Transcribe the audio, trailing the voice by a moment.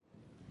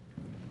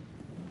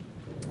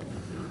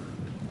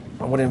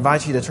I would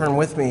invite you to turn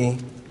with me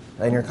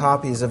in your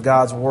copies of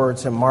God's Word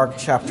to Mark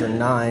chapter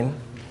 9,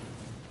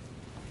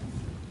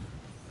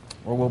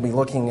 where we'll be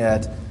looking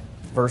at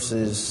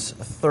verses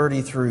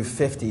 30 through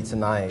 50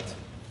 tonight.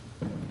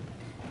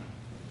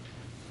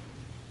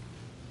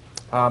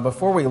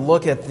 Before we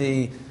look at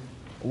the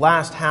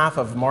last half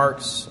of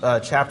Mark's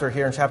chapter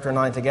here in chapter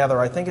 9 together,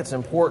 I think it's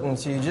important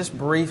to just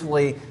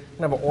briefly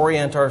kind of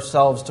orient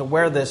ourselves to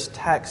where this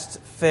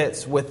text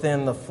fits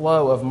within the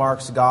flow of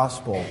Mark's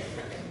gospel.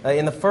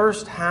 In the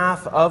first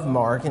half of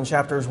Mark, in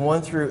chapters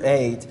 1 through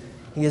 8,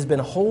 he has been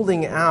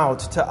holding out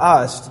to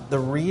us, the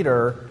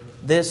reader,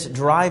 this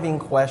driving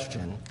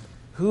question: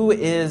 who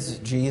is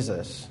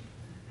Jesus?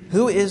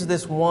 Who is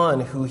this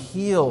one who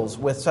heals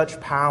with such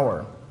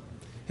power?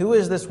 Who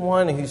is this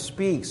one who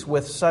speaks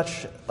with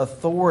such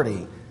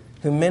authority,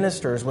 who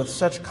ministers with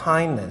such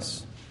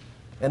kindness?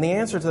 And the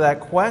answer to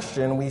that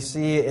question we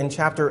see in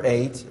chapter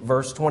 8,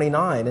 verse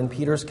 29, in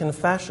Peter's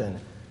confession,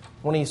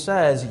 when he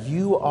says,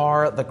 "You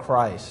are the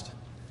Christ."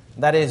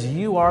 That is,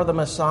 you are the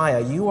Messiah.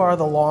 You are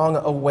the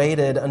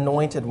long-awaited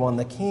anointed one,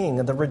 the King,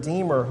 the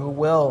Redeemer who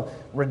will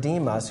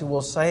redeem us, who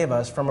will save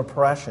us from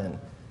oppression.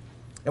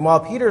 And while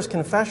Peter's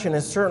confession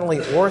is certainly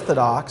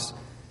orthodox,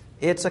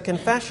 it's a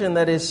confession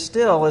that is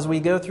still, as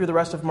we go through the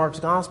rest of Mark's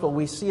gospel,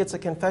 we see it's a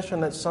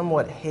confession that's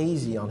somewhat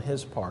hazy on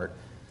his part.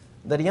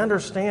 That he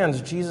understands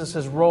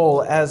Jesus'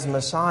 role as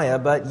Messiah,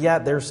 but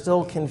yet there's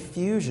still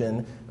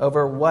confusion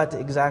over what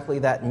exactly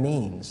that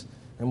means.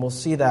 And we'll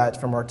see that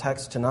from our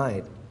text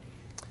tonight.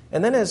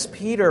 And then as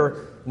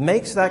Peter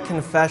makes that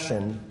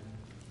confession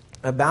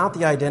about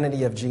the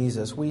identity of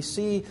Jesus, we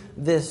see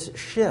this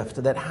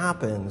shift that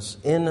happens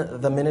in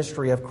the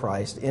ministry of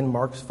Christ in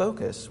Mark's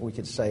focus, we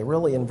could say,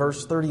 really in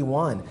verse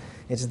 31.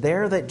 It's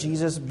there that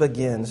Jesus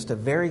begins to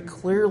very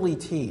clearly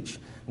teach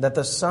that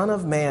the Son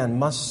of Man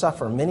must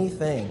suffer many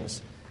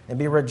things and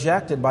be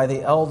rejected by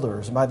the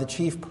elders, by the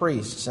chief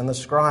priests and the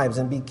scribes,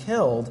 and be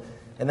killed,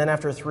 and then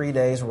after 3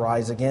 days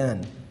rise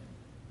again.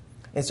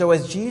 And so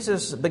as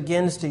Jesus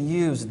begins to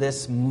use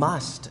this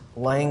must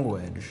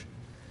language,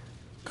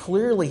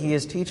 clearly he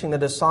is teaching the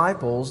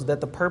disciples that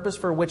the purpose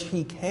for which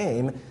he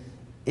came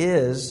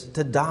is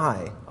to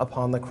die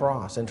upon the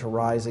cross and to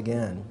rise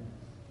again.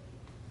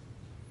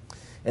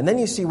 And then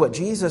you see what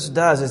Jesus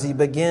does as he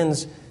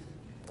begins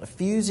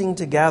fusing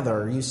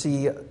together. You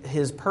see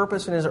his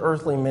purpose in his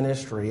earthly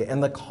ministry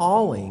and the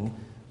calling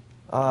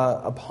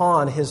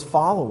upon his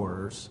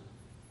followers.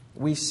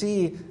 We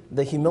see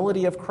the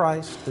humility of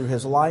Christ through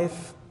his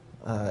life,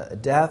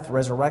 death,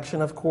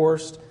 resurrection, of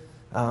course.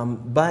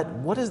 But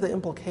what is the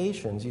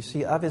implications, you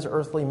see, of his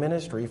earthly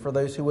ministry for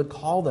those who would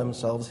call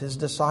themselves his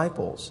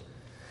disciples?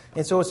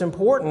 And so it's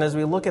important as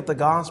we look at the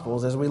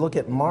Gospels, as we look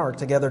at Mark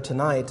together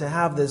tonight, to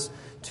have this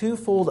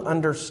twofold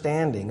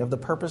understanding of the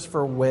purpose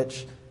for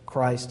which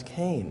Christ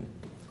came.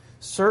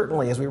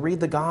 Certainly, as we read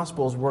the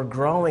Gospels, we're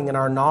growing in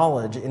our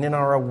knowledge and in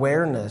our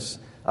awareness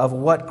of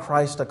what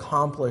Christ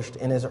accomplished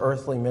in his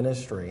earthly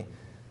ministry.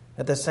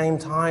 At the same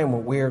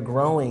time, we are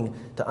growing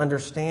to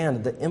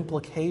understand the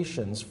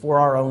implications for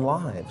our own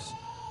lives.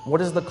 What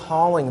is the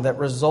calling that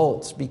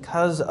results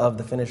because of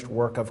the finished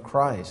work of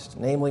Christ,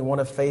 namely one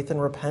of faith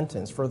and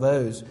repentance for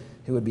those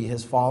who would be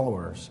his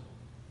followers?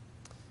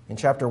 In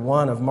chapter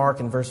 1 of Mark,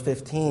 in verse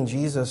 15,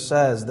 Jesus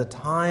says, "The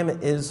time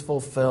is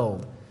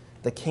fulfilled.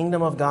 The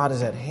kingdom of God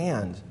is at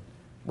hand.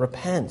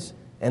 Repent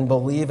and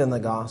believe in the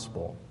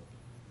gospel."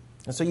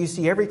 And so you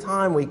see, every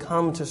time we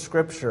come to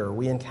Scripture,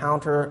 we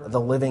encounter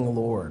the living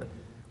Lord.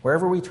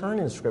 Wherever we turn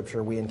in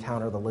Scripture, we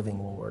encounter the living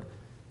Lord.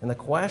 And the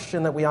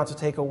question that we ought to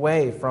take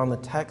away from the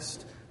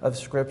text of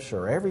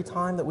Scripture, every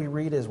time that we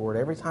read his word,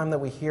 every time that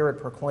we hear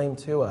it proclaimed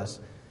to us,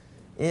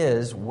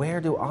 is where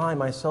do I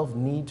myself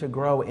need to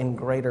grow in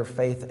greater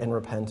faith and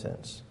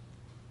repentance?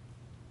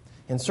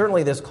 And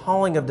certainly this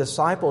calling of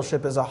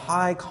discipleship is a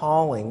high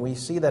calling. We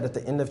see that at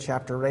the end of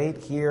chapter 8,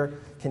 here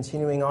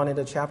continuing on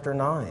into chapter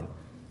 9.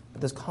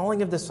 But this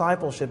calling of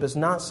discipleship is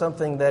not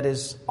something that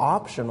is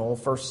optional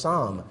for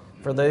some,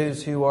 for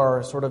those who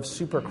are sort of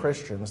super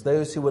Christians,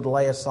 those who would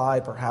lay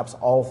aside perhaps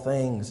all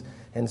things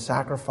and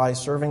sacrifice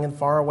serving in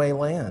faraway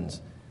lands.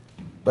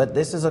 But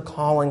this is a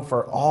calling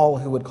for all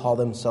who would call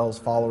themselves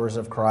followers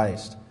of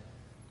Christ.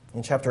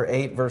 In chapter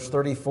 8, verse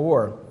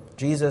 34,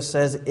 Jesus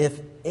says,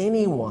 "If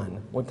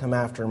anyone would come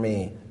after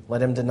me,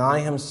 let him deny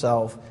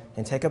himself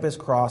and take up his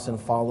cross and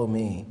follow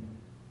me.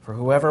 For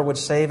whoever would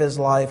save his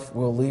life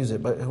will lose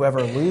it, but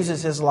whoever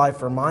loses his life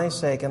for my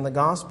sake and the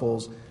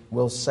gospel's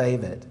will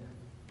save it."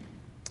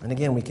 And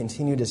again, we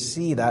continue to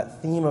see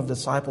that theme of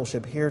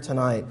discipleship here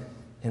tonight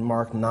in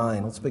Mark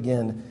 9. Let's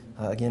begin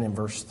again in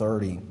verse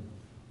 30.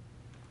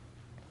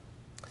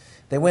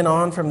 "They went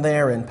on from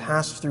there and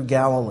passed through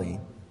Galilee.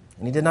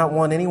 And he did not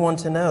want anyone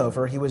to know,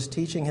 for he was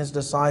teaching his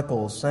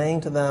disciples,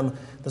 saying to them,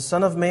 'The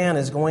Son of Man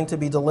is going to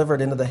be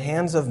delivered into the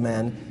hands of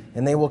men,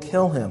 and they will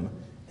kill him.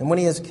 And when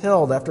he is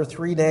killed, after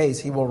 3 days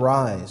he will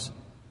rise.'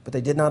 But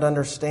they did not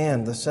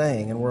understand the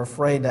saying, and were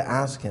afraid to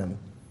ask him.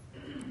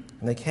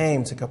 And they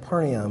came to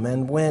Capernaum,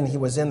 and when he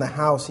was in the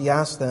house, he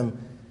asked them,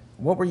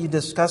 'What were you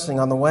discussing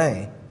on the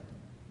way?'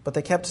 But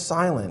they kept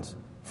silent,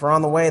 for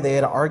on the way they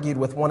had argued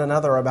with one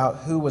another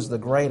about who was the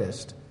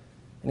greatest.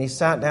 And he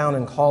sat down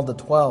and called the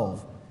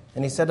 12.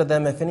 And he said to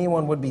them, if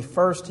anyone would be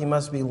first, he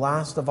must be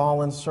last of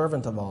all and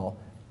servant of all.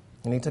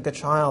 And he took a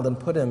child and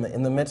put him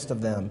in the midst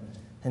of them.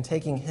 And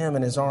taking him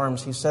in his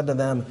arms, he said to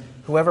them,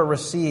 whoever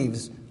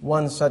receives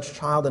one such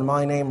child in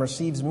my name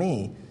receives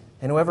me.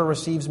 And whoever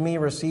receives me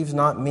receives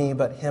not me,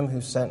 but him who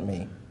sent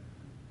me.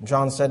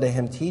 John said to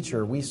him,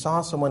 Teacher, we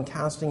saw someone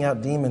casting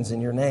out demons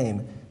in your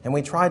name, and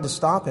we tried to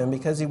stop him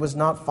because he was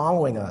not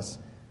following us.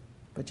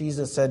 But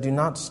Jesus said, Do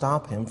not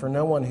stop him, for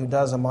no one who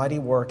does a mighty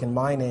work in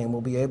my name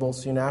will be able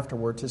soon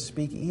afterward to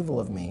speak evil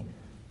of me.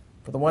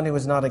 For the one who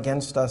is not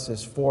against us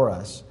is for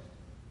us.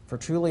 For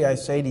truly I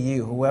say to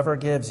you, whoever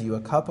gives you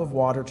a cup of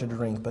water to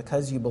drink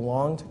because you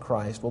belong to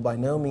Christ will by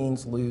no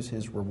means lose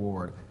his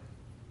reward.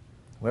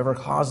 Whoever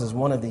causes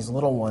one of these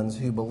little ones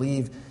who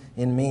believe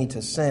in me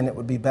to sin, it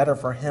would be better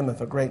for him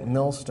if a great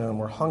millstone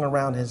were hung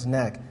around his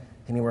neck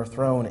and he were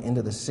thrown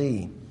into the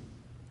sea.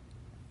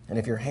 And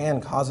if your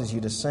hand causes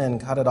you to sin,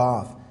 cut it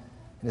off.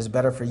 It is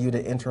better for you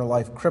to enter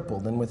life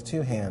crippled than with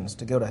 2 hands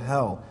to go to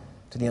hell,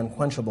 to the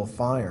unquenchable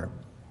fire.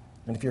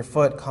 And if your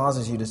foot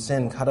causes you to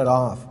sin, cut it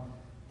off.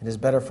 It is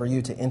better for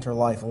you to enter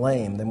life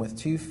lame than with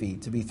 2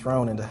 feet to be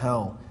thrown into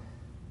hell.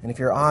 And if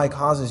your eye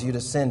causes you to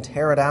sin,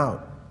 tear it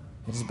out.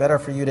 It is better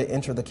for you to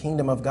enter the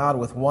kingdom of God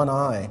with 1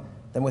 eye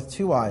than with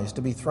 2 eyes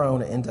to be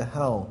thrown into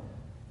hell,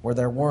 where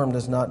their worm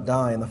does not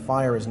die and the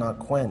fire is not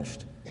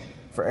quenched.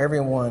 For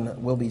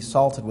everyone will be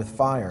salted with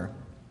fire.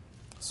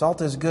 Salt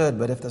is good,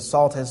 but if the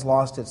salt has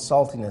lost its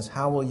saltiness,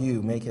 how will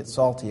you make it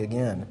salty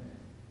again?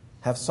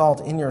 Have salt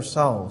in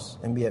yourselves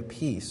and be at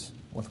peace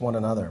with one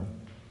another.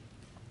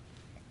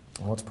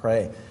 Let's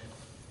pray.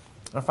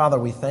 Our Father,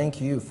 we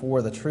thank you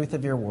for the truth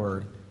of your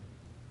word.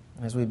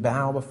 As we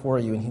bow before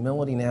you in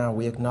humility now,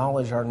 we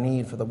acknowledge our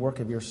need for the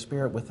work of your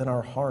Spirit within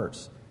our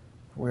hearts.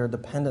 We are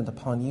dependent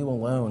upon you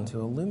alone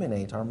to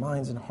illuminate our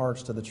minds and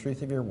hearts to the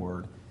truth of your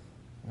word.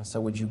 And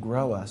so would you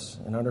grow us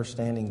in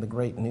understanding the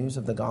great news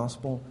of the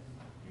gospel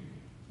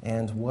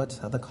and what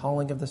the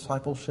calling of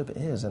discipleship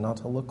is and ought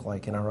to look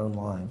like in our own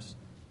lives.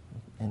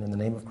 And in the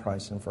name of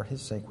Christ and for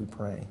his sake we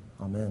pray.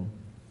 Amen.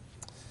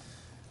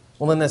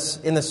 Well, in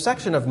this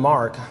section of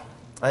Mark,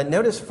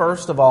 notice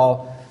first of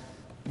all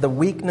the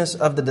weakness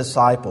of the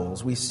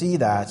disciples. We see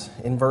that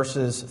in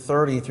verses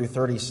 30 through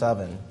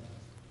 37.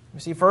 We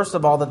see first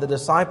of all that the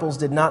disciples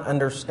did not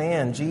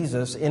understand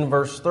Jesus in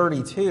verse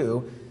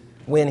 32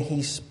 when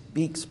he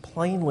speaks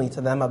plainly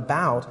to them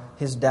about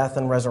his death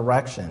and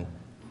resurrection.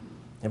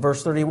 In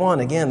verse 31,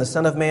 again, the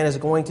Son of Man is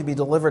going to be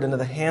delivered into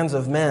the hands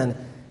of men,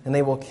 and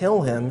they will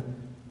kill him,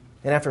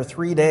 and after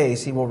 3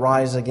 days he will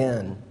rise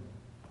again.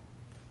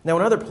 Now,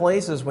 in other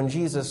places, when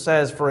Jesus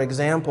says, for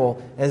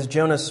example, as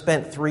Jonah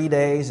spent 3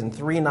 days and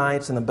 3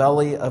 nights in the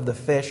belly of the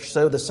fish,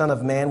 so the Son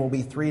of Man will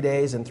be 3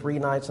 days and 3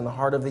 nights in the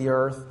heart of the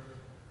earth,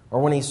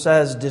 or when he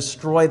says,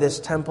 destroy this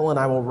temple and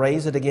I will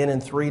raise it again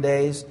in 3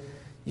 days,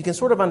 you can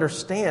sort of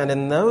understand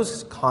in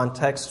those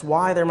contexts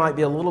why there might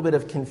be a little bit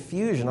of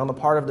confusion on the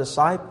part of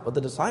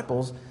the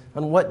disciples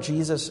on what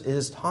Jesus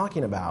is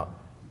talking about.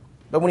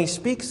 But when he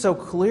speaks so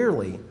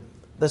clearly,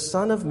 the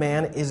Son of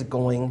Man is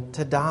going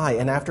to die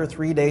and after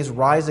 3 days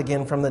rise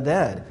again from the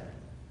dead,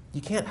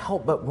 you can't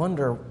help but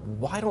wonder,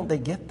 why don't they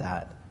get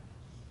that?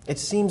 It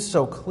seems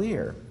so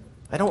clear.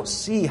 I don't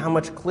see how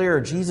much clearer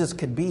Jesus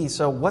could be,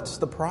 so what's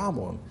the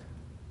problem?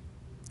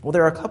 Well,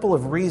 there are a couple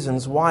of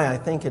reasons why I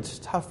think it's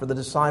tough for the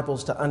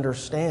disciples to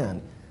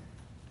understand.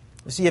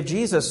 You see, if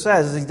Jesus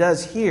says, as he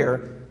does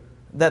here,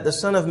 that the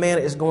Son of Man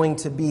is going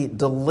to be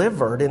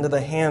delivered into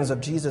the hands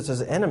of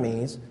Jesus'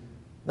 enemies,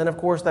 then of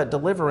course that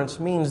deliverance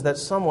means that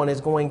someone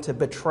is going to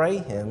betray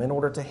him in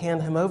order to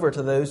hand him over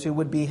to those who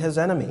would be his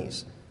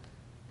enemies.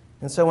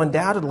 And so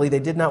undoubtedly they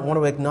did not want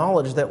to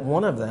acknowledge that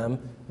one of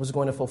them was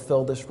going to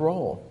fulfill this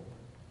role.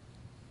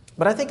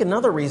 But I think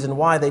another reason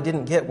why they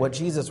didn't get what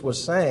Jesus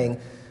was saying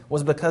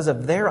was because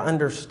of their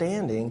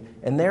understanding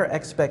and their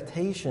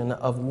expectation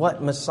of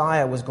what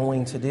Messiah was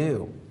going to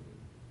do.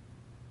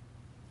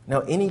 Now,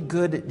 any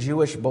good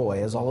Jewish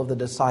boy, as all of the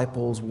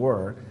disciples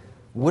were,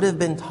 would have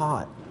been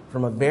taught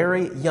from a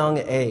very young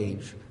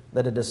age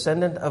that a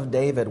descendant of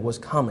David was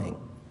coming,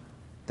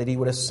 that he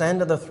would ascend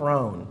to the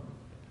throne,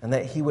 and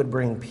that he would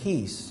bring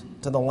peace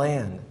to the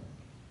land.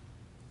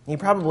 You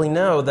probably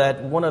know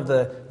that one of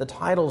the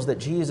titles that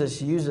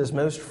Jesus uses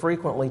most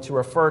frequently to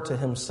refer to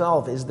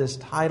himself is this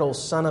title,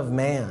 Son of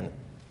Man.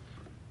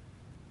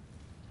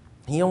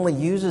 He only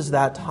uses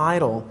that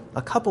title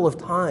a couple of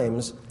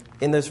times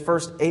in those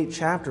first 8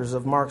 chapters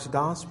of Mark's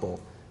Gospel.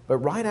 But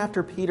right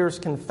after Peter's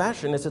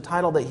confession, it's a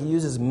title that he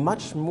uses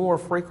much more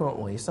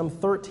frequently, some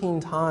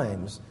 13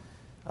 times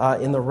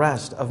in the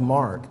rest of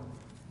Mark.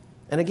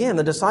 And again,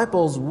 the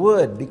disciples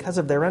would, because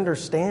of their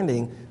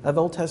understanding of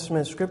Old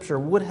Testament Scripture,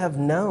 would have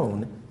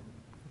known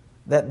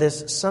that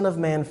this Son of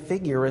Man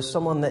figure is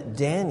someone that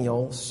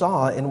Daniel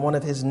saw in one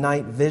of his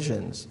night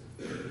visions.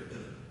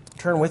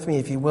 Turn with me,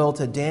 if you will,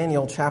 to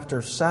Daniel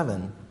chapter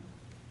 7.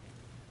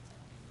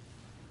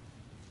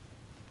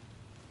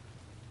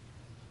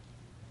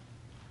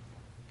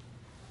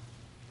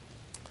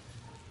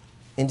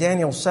 In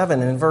Daniel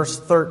 7, in verse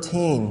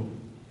 13,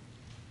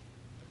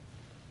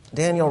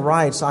 Daniel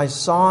writes, I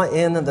saw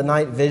in the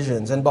night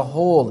visions, and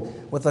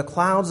behold, with the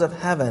clouds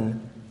of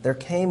heaven there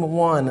came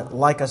one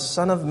like a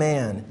son of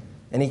man,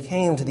 and he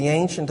came to the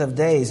Ancient of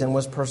Days and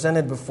was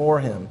presented before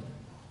him.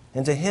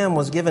 And to him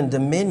was given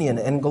dominion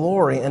and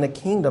glory and a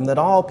kingdom that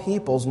all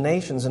peoples,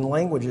 nations, and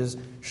languages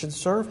should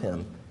serve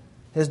him.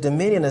 His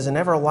dominion is an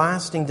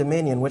everlasting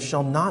dominion which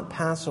shall not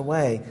pass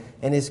away,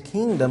 and his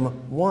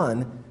kingdom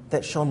one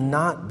that shall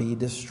not be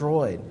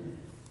destroyed.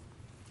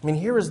 I mean,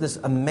 here is this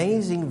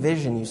amazing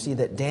vision you see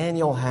that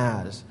Daniel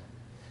has.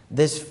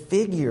 This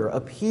figure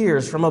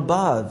appears from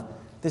above,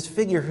 this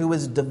figure who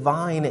is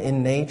divine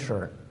in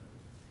nature.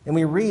 And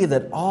we read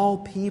that all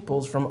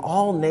peoples from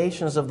all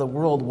nations of the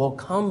world will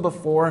come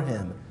before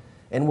him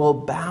and will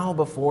bow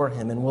before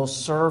him and will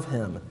serve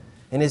him.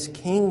 And his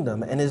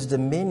kingdom and his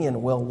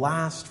dominion will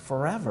last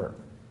forever.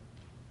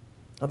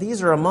 Now,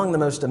 these are among the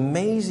most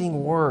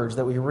amazing words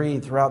that we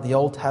read throughout the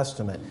Old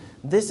Testament.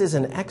 This is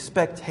an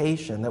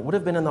expectation that would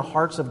have been in the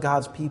hearts of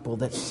God's people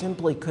that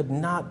simply could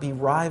not be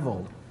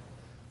rivaled.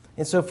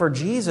 And so for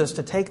Jesus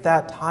to take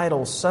that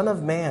title, Son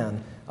of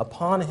Man,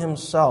 upon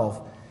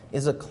himself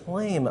is a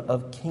claim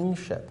of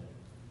kingship.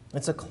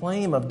 It's a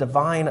claim of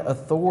divine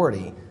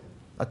authority,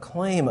 a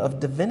claim of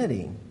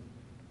divinity.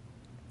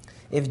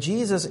 If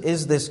Jesus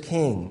is this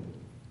king,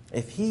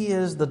 if he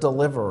is the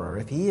deliverer,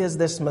 if he is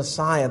this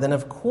Messiah, then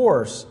of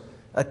course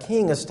a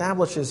king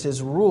establishes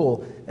his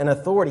rule and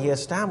authority. He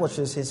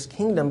establishes his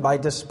kingdom by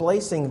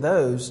displacing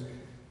those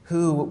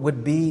who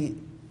would be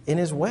in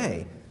his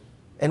way.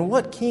 And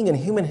what king in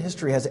human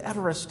history has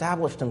ever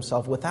established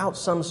himself without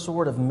some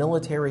sort of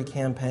military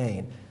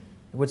campaign?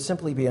 It would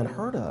simply be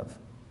unheard of.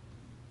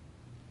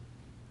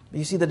 But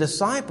you see, the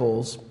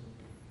disciples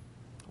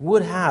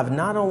would have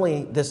not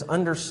only this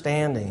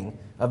understanding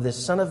of this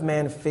Son of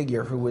Man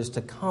figure who was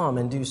to come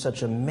and do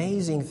such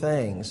amazing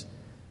things,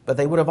 but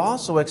they would have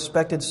also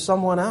expected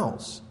someone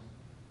else.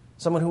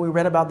 Someone who we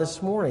read about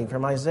this morning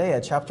from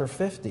Isaiah chapter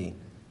 50.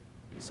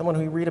 Someone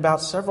who we read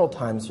about several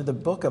times through the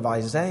book of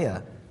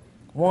Isaiah.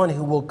 One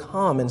who will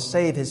come and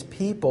save his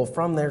people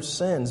from their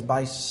sins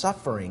by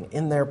suffering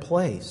in their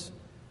place.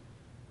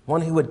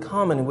 One who would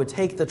come and would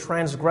take the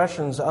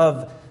transgressions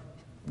of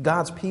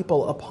God's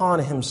people upon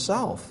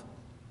himself.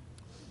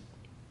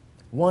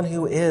 One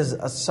who is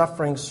a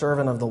suffering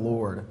servant of the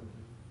Lord.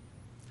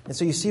 And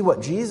so you see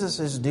what Jesus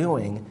is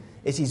doing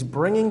is he's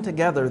bringing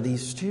together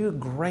these two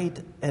great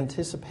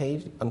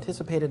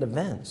anticipated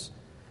events.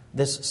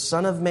 This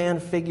Son of Man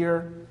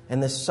figure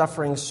and this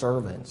suffering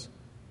servant.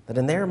 That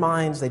in their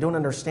minds, they don't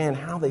understand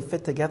how they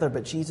fit together,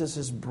 but Jesus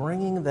is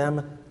bringing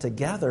them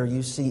together,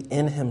 you see,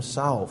 in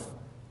himself.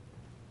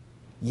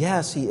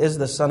 Yes, he is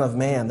the Son of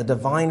Man, the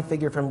divine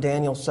figure from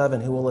Daniel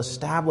 7 who will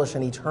establish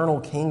an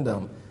eternal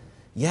kingdom.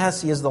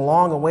 Yes, he is the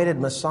long-awaited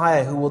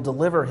Messiah who will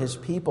deliver his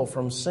people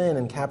from sin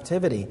and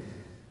captivity.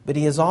 But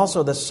he is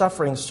also the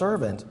suffering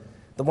servant,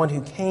 the one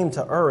who came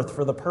to earth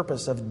for the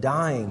purpose of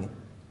dying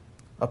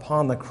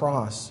upon the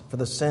cross for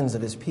the sins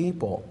of his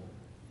people.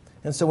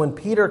 And so when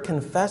Peter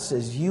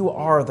confesses, "You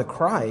are the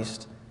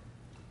Christ,"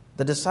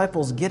 the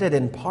disciples get it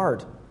in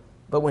part.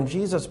 But when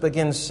Jesus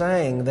begins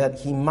saying that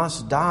he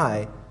must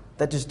die,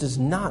 that just does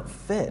not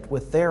fit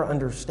with their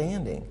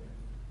understanding.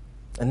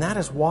 And that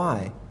is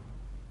why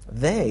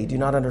they do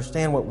not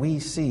understand what we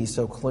see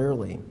so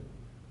clearly.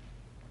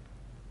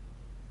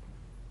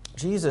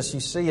 Jesus, you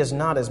see, is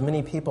not, as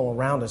many people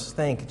around us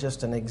think,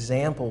 just an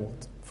example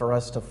for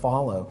us to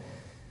follow.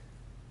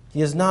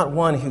 He is not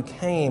one who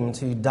came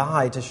to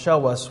die to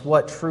show us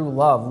what true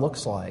love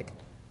looks like.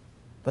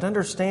 But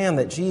understand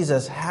that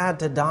Jesus had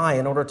to die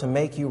in order to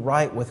make you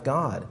right with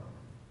God.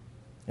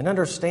 And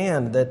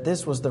understand that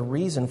this was the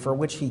reason for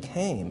which he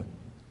came.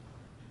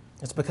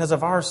 It's because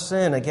of our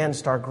sin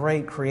against our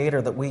great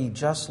Creator that we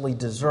justly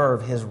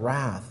deserve his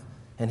wrath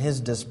and his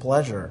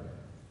displeasure.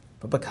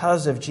 But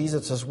because of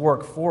Jesus'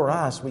 work for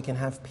us, we can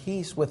have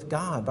peace with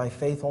God by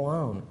faith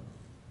alone.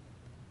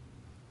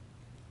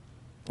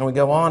 And we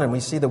go on and we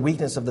see the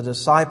weakness of the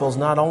disciples,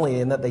 not only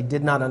in that they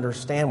did not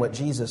understand what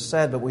Jesus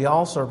said, but we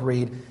also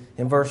read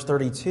in verse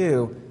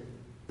 32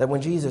 that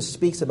when Jesus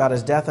speaks about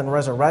his death and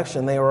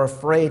resurrection, they are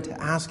afraid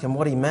to ask him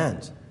what he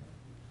meant.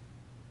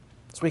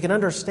 So we can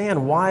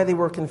understand why they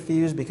were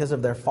confused because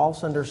of their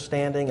false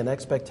understanding and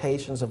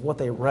expectations of what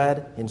they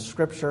read in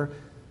Scripture.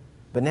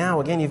 But now,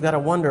 again, you've got to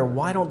wonder,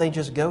 why don't they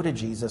just go to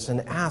Jesus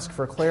and ask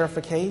for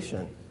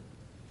clarification?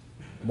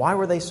 Why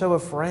were they so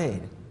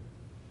afraid?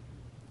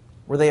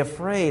 Were they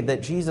afraid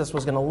that Jesus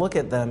was going to look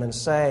at them and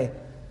say,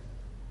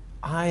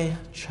 "I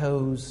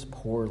chose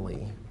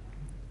poorly.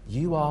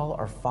 You all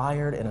are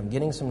fired, and I'm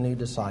getting some new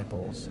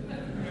disciples.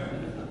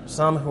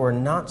 Some who are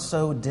not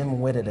so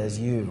dim-witted as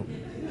you."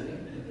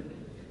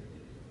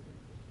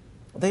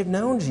 They've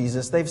known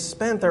Jesus. They've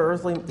spent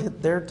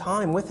their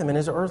time with him in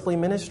his earthly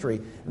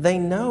ministry. They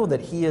know that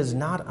he is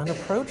not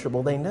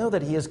unapproachable. They know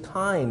that he is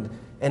kind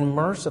and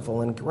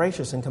merciful and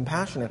gracious and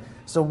compassionate.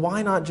 So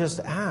why not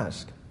just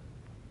ask?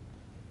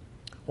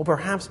 Well,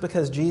 perhaps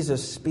because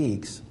Jesus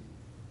speaks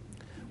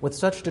with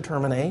such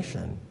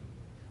determination,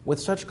 with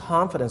such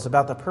confidence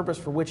about the purpose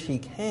for which he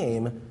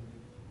came,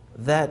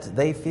 that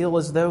they feel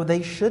as though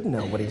they should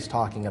know what he's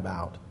talking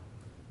about.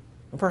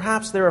 And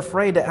perhaps they're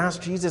afraid to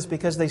ask Jesus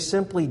because they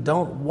simply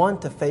don't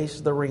want to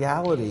face the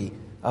reality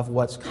of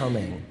what's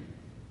coming.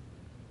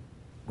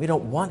 We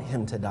don't want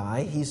him to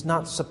die. He's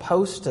not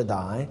supposed to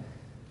die.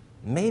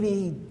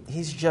 Maybe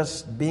he's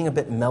just being a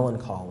bit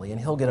melancholy and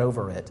he'll get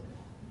over it.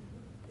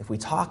 If we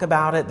talk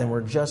about it, then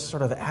we're just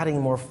sort of adding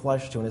more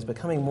flesh to it. It's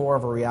becoming more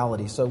of a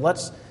reality. So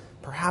let's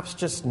perhaps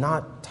just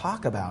not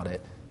talk about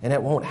it, and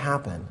it won't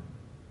happen.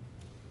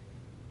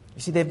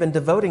 You see, they've been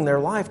devoting their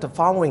life to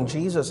following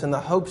Jesus in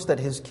the hopes that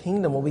his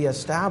kingdom will be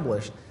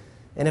established.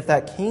 And if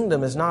that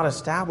kingdom is not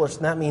established,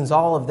 then that means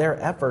all of their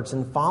efforts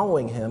in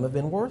following him have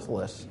been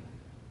worthless.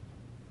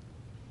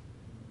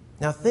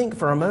 Now think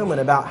for a moment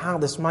about how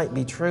this might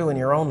be true in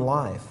your own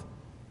life.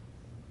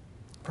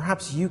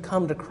 Perhaps you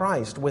come to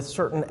Christ with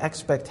certain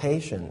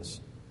expectations.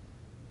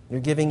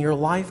 You're giving your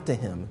life to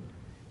him.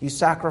 You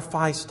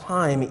sacrifice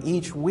time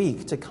each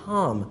week to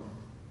come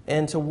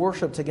and to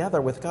worship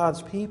together with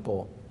God's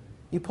people.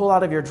 You pull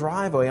out of your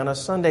driveway on a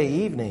Sunday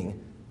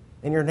evening,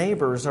 and your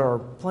neighbors are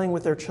playing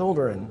with their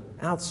children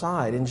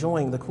outside,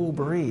 enjoying the cool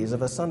breeze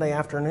of a Sunday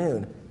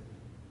afternoon.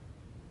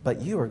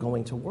 But you are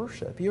going to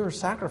worship. You are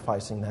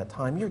sacrificing that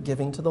time. You're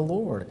giving to the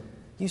Lord.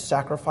 You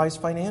sacrifice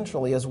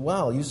financially as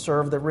well. You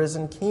serve the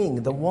risen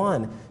King, the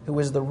one who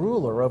is the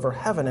ruler over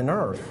heaven and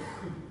earth.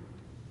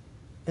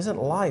 Isn't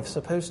life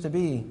supposed to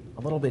be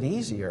a little bit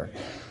easier?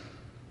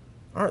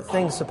 Aren't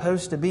things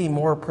supposed to be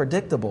more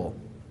predictable?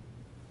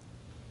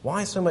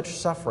 Why so much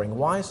suffering?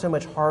 Why so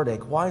much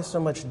heartache? Why so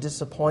much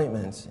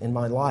disappointment in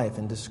my life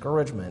and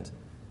discouragement?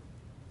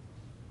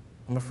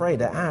 I'm afraid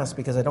to ask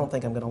because I don't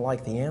think I'm going to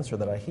like the answer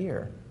that I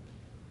hear.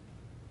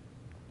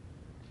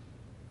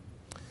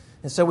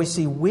 And so we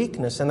see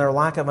weakness in their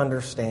lack of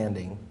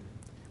understanding.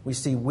 We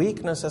see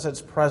weakness as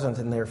it's present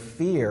in their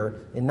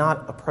fear in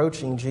not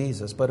approaching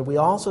Jesus. But we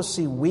also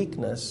see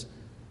weakness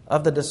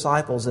of the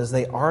disciples as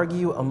they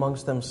argue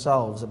amongst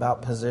themselves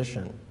about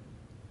position.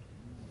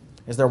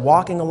 As they're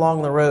walking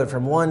along the road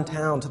from one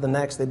town to the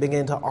next, they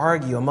begin to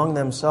argue among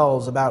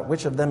themselves about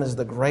which of them is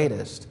the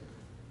greatest.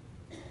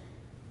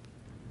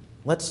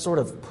 Let's sort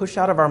of push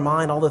out of our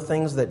mind all the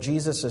things that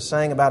Jesus is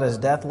saying about his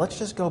death. Let's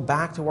just go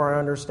back to our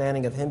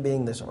understanding of him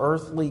being this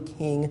earthly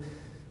king,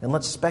 and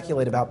let's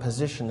speculate about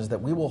positions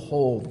that we will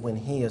hold when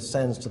he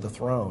ascends to the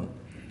throne.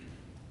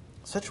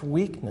 Such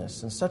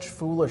weakness and such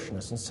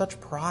foolishness and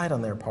such pride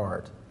on their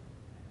part.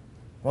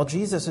 While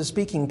Jesus is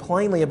speaking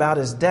plainly about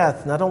his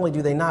death, not only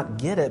do they not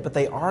get it, but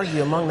they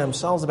argue among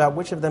themselves about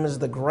which of them is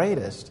the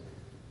greatest.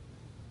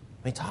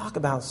 They talk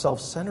about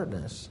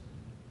self-centeredness.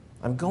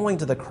 I'm going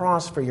to the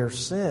cross for your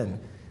sin.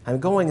 I'm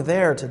going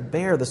there to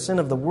bear the sin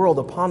of the world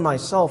upon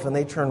myself, and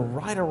they turn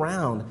right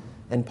around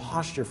and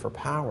posture for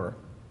power.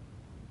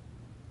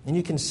 And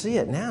you can see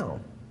it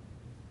now.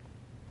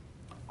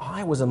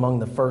 I was among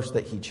the first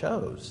that he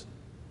chose.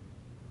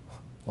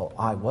 Well,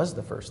 I was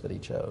the first that he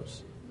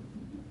chose.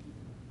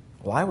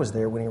 Well, I was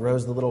there when he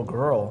rose the little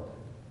girl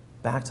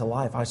back to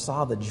life. I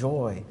saw the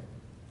joy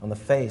on the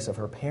face of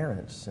her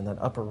parents in that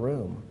upper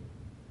room.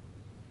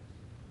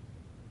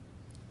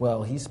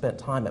 Well, he spent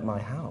time at my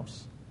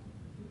house.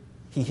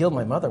 He healed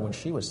my mother when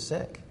she was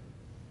sick.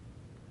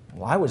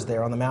 Well, I was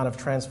there on the Mount of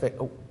Transfiguration.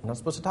 Oh, I'm not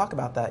supposed to talk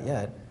about that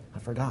yet. I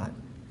forgot.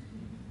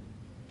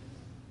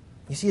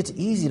 You see, it's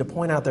easy to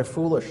point out their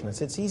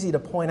foolishness. It's easy to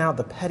point out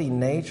the petty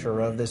nature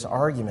of this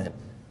argument.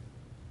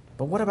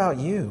 But what about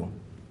you?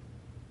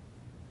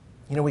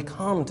 You know, we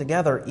come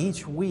together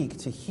each week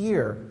to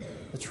hear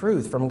the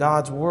truth from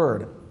God's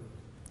Word.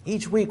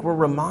 Each week we're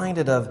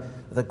reminded of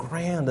the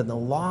grand and the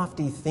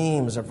lofty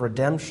themes of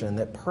redemption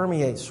that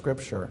permeate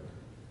Scripture,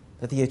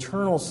 that the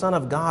eternal Son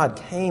of God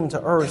came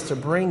to earth to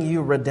bring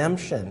you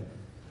redemption.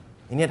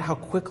 And yet how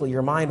quickly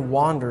your mind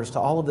wanders to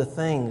all of the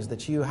things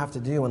that you have to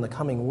do in the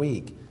coming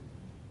week.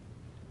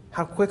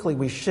 How quickly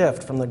we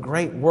shift from the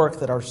great work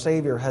that our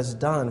Savior has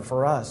done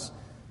for us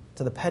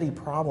to the petty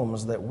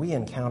problems that we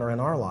encounter in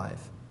our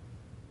life.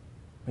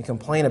 We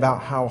complain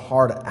about how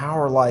hard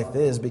our life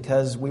is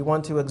because we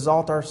want to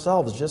exalt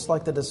ourselves just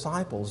like the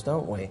disciples,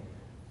 don't we?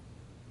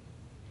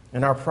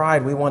 In our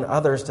pride, we want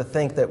others to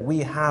think that we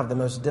have the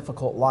most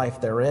difficult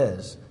life there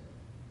is.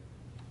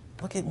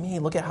 Look at me.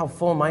 Look at how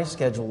full my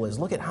schedule is.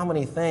 Look at how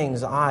many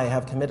things I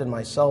have committed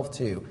myself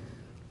to.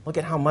 Look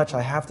at how much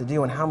I have to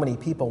do and how many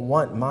people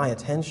want my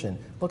attention.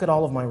 Look at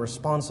all of my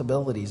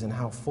responsibilities and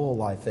how full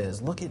life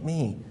is. Look at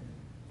me.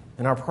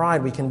 In our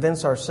pride, we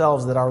convince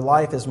ourselves that our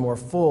life is more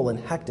full and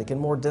hectic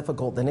and more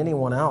difficult than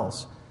anyone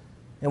else.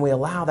 And we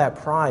allow that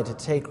pride to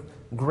take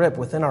grip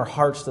within our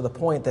hearts to the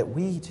point that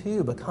we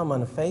too become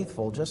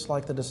unfaithful, just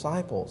like the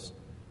disciples.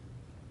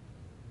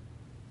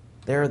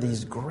 There are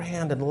these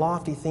grand and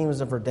lofty themes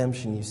of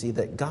redemption, you see,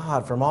 that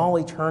God from all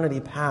eternity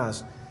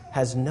past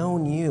has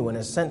known you and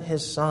has sent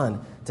his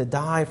Son to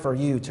die for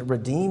you, to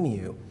redeem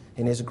you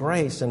in his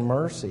grace and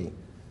mercy,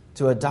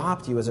 to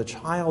adopt you as a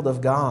child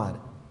of God.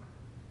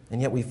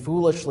 And yet we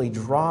foolishly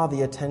draw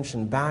the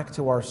attention back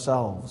to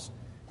ourselves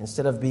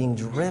instead of being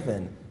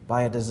driven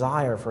by a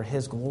desire for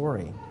His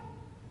glory.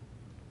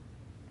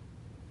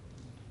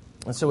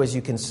 And so as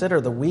you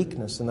consider the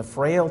weakness and the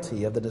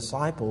frailty of the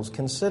disciples,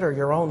 consider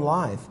your own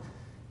life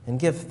and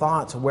give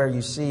thought to where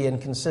you see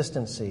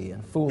inconsistency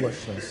and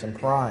foolishness and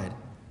pride.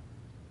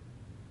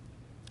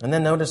 And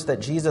then notice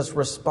that Jesus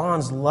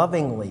responds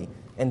lovingly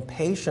and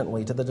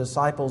patiently to the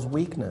disciples'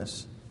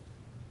 weakness.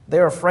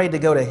 They're afraid to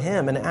go to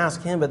Him and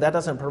ask Him, but that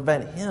doesn't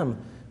prevent Him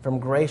from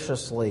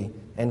graciously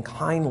and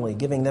kindly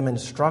giving them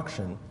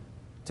instruction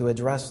to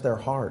address their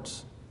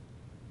hearts.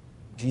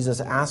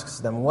 Jesus asks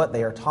them what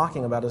they are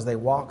talking about as they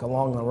walk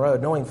along the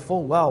road, knowing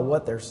full well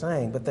what they're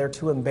saying, but they're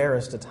too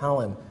embarrassed to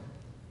tell Him,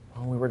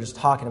 "Oh, we were just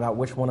talking about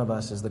which one of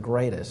us is the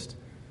greatest."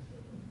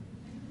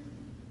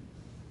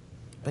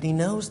 But He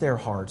knows their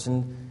hearts,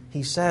 and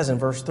He says in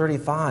verse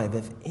 35,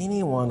 "If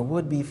anyone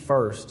would be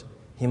first,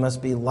 he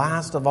must be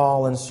last of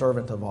all and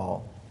servant of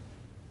all."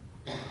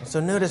 So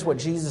notice what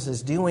Jesus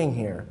is doing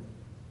here,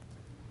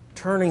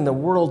 turning the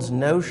world's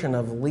notion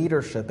of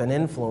leadership and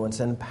influence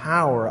and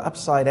power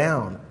upside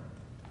down.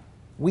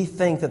 We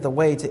think that the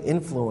way to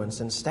influence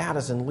and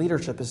status and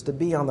leadership is to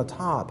be on the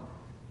top.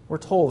 We're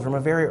told from a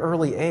very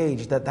early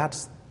age that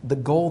that's the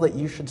goal that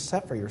you should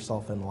set for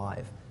yourself in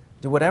life.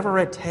 Do whatever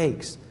it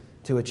takes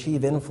to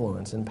achieve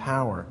influence and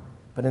power.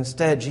 But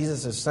instead,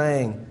 Jesus is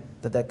saying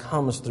that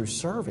comes through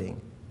serving.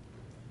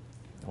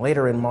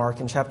 Later in Mark,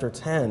 in chapter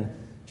 10,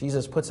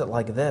 Jesus puts it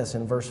like this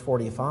in verse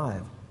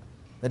 45,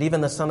 that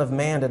even the Son of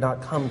Man did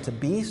not come to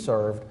be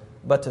served,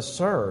 but to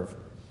serve,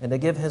 and to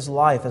give His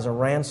life as a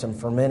ransom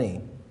for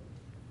many.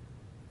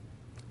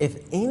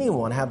 If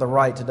anyone had the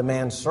right to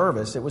demand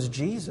service, it was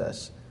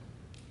Jesus.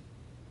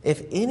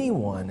 If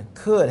anyone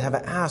could have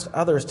asked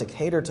others to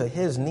cater to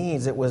His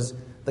needs, it was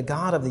the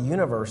God of the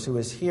universe who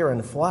is here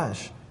in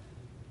flesh.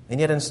 And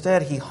yet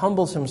instead He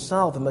humbles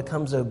Himself and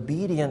becomes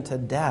obedient to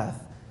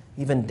death,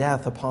 even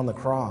death upon the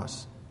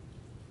cross.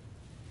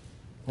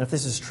 And if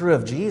this is true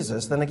of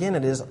Jesus, then again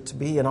it is to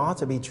be and ought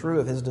to be true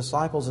of His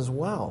disciples as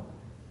well.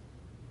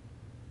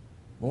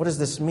 What does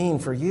this mean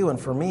for you and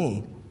for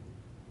me?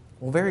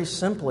 Well, very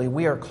simply,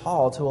 we are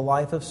called to a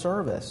life of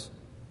service.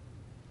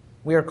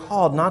 We are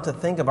called not to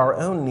think of our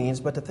own needs,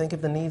 but to think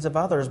of the needs of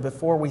others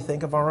before we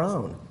think of our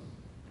own.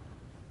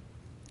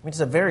 I mean, it's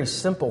a very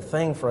simple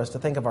thing for us to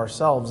think of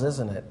ourselves,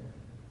 isn't it?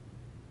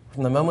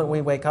 From the moment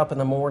we wake up in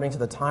the morning to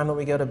the time that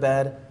we go to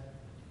bed,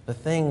 the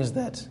things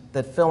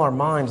that fill our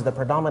minds, that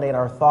predominate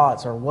our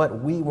thoughts, are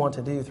what we want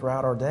to do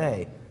throughout our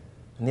day,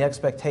 and the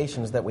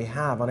expectations that we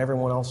have on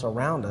everyone else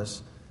around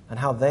us and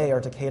how they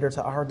are to cater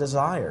to our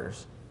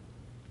desires.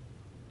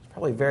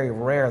 Probably very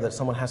rare that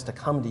someone has to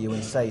come to you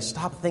and say,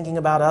 "Stop thinking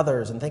about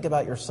others and think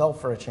about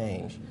yourself for a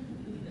change."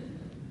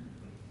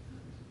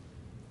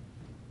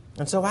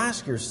 And so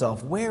ask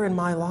yourself, where in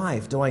my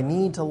life do I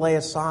need to lay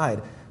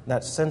aside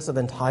that sense of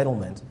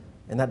entitlement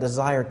and that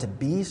desire to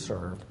be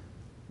served,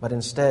 but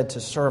instead to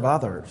serve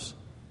others?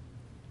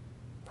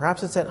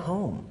 Perhaps it's at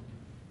home,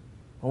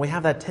 when we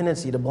have that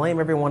tendency to blame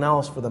everyone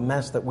else for the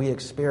mess that we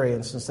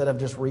experience instead of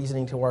just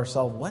reasoning to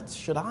ourselves, what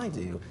should I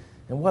do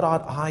and what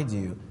ought I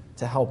do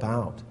to help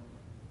out?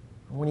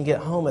 When you get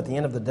home at the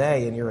end of the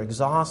day and you're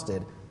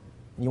exhausted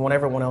and you want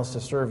everyone else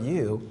to serve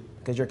you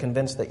because you're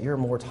convinced that you're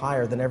more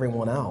tired than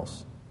everyone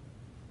else.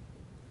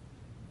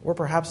 Or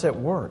perhaps at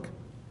work.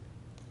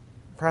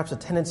 Perhaps a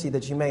tendency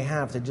that you may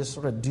have to just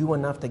sort of do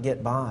enough to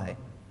get by.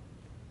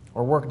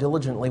 Or work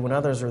diligently when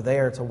others are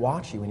there to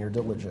watch you in your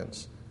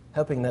diligence,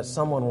 hoping that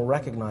someone will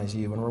recognize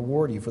you and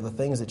reward you for the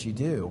things that you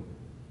do.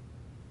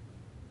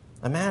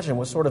 Imagine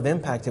what sort of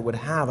impact it would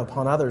have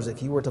upon others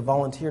if you were to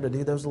volunteer to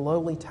do those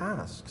lowly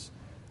tasks.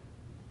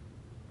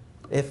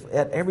 If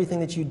at everything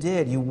that you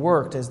did, you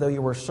worked as though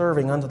you were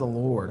serving unto the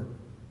Lord.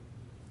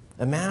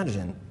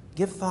 Imagine,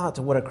 give thought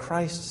to what a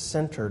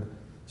Christ-centered,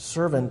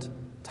 servant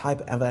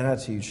type of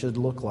attitude should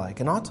look like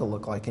and ought to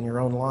look like in your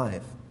own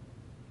life.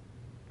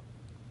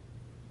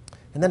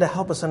 And then to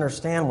help us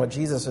understand what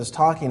Jesus is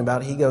talking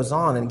about, He goes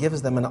on and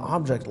gives them an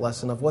object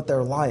lesson of what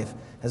their life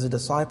as a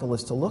disciple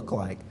is to look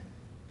like.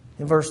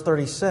 In verse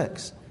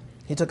 36,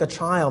 He took a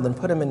child and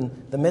put him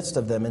in the midst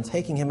of them, and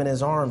taking him in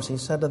His arms, He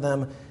said to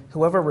them,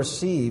 "Whoever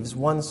receives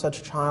one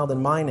such child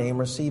in my name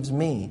receives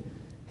me,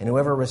 and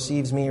whoever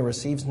receives me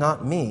receives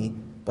not me,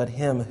 but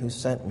Him who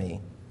sent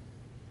me."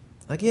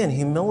 Again,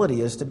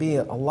 humility is to be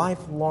a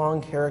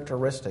lifelong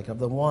characteristic of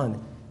the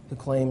one who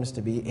claims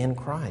to be in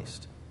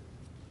Christ.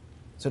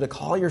 So to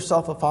call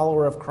yourself a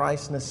follower of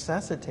Christ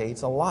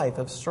necessitates a life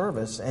of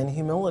service and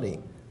humility.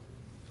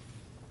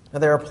 Now,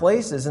 there are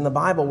places in the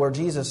Bible where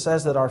Jesus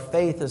says that our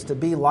faith is to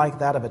be like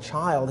that of a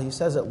child. He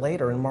says it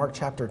later in Mark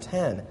chapter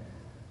 10.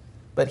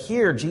 But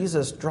here,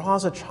 Jesus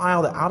draws a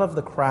child out of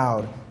the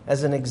crowd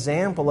as an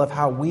example of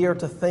how we are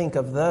to think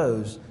of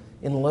those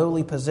in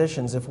lowly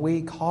positions if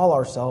we call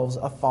ourselves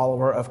a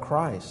follower of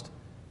Christ.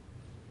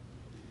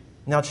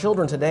 Now,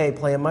 children today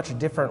play a much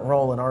different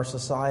role in our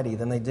society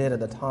than they did at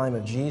the time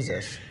of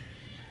Jesus.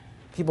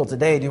 People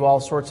today do all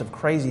sorts of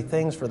crazy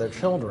things for their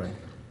children.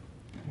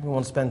 We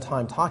won't spend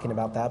time talking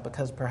about that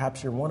because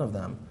perhaps you're one of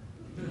them.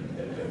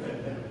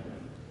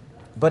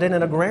 But in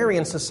an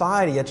agrarian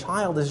society, a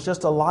child is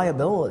just a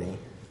liability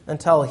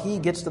until he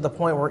gets to the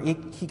point where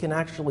he can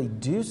actually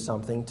do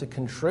something to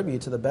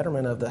contribute to the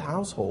betterment of the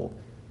household.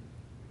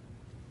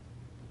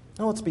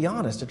 Now, let's be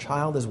honest, a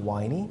child is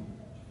whiny,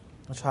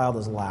 a child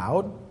is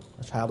loud,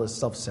 a child is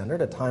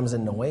self-centered, at times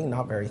annoying,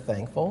 not very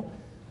thankful,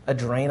 a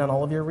drain on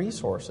all of your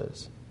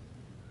resources.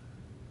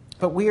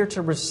 But we are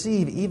to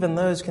receive even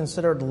those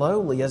considered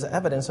lowly as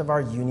evidence of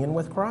our union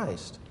with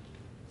Christ.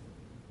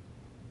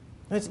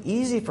 It's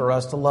easy for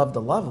us to love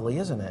the lovely,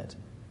 isn't it?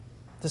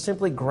 To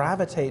simply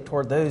gravitate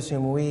toward those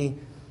whom we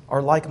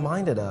are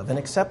like-minded of and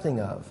accepting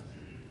of.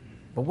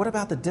 But what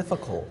about the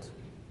difficult?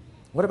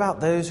 What about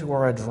those who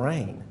are a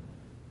drain?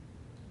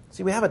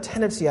 See, we have a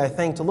tendency, I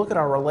think, to look at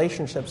our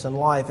relationships in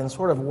life and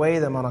sort of weigh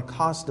them on a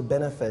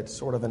cost-to-benefit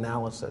sort of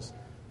analysis.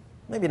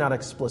 Maybe not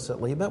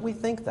explicitly, but we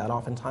think that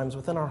oftentimes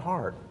within our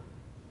heart.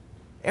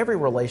 Every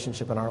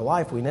relationship in our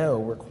life, we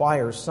know,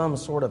 requires some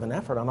sort of an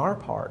effort on our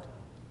part.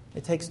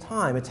 It takes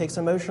time. It takes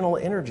emotional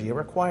energy. It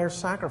requires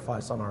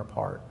sacrifice on our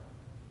part.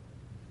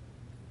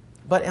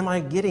 But am I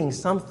getting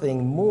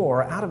something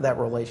more out of that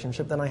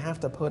relationship than I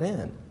have to put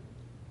in?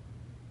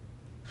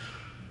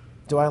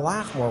 Do I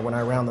laugh more when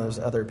I'm around those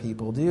other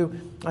people? Do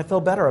I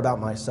feel better about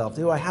myself?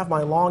 Do I have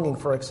my longing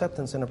for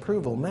acceptance and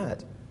approval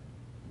met?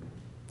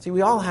 See,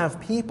 we all have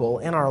people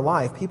in our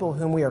life, people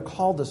whom we are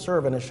called to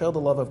serve and to show the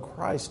love of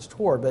Christ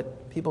toward,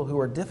 but people who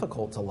are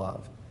difficult to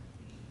love.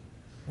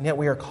 And yet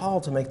we are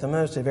called to make the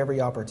most of every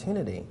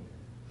opportunity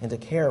and to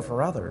care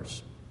for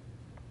others.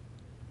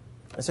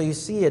 And so you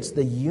see, it's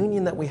the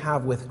union that we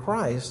have with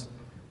Christ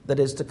that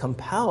is to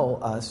compel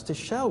us to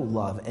show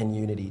love and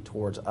unity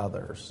towards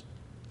others.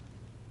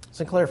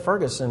 Sinclair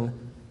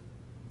Ferguson,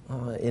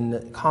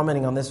 in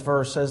commenting on this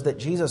verse, says that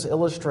Jesus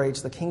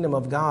illustrates the kingdom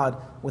of God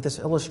with this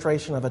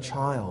illustration of a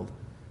child,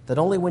 that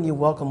only when you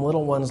welcome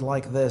little ones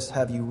like this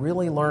have you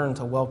really learned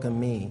to welcome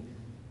me.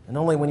 And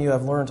only when you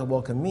have learned to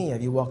welcome me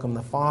have you welcomed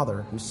the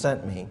Father who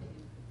sent me.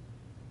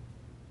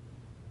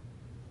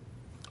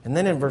 And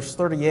then in verse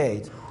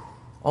 38,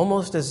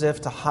 almost as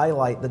if to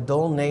highlight the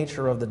dull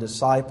nature of the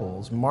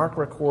disciples, Mark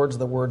records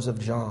the words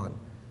of John.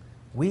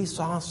 We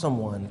saw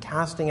someone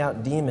casting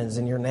out demons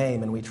in your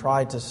name, and we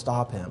tried to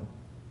stop him.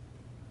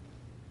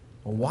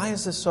 Well, why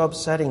is this so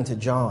upsetting to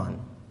John?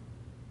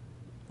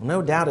 Well,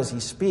 no doubt as he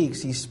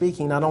speaks, he's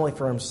speaking not only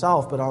for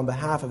himself, but on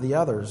behalf of the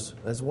others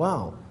as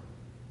well.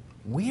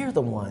 We are the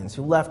ones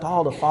who left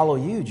all to follow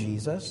you,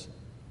 Jesus.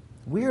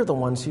 We are the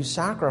ones who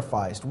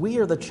sacrificed. We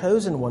are the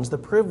chosen ones, the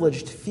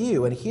privileged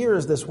few. And here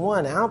is this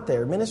one out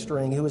there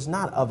ministering who is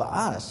not of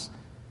us.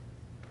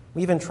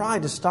 We even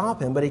tried to stop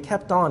him, but he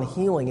kept on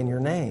healing in your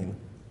name.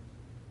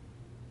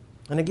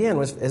 And again,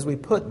 as we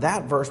put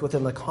that verse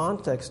within the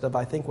context of,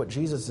 I think, what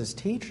Jesus is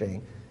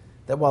teaching,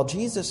 that while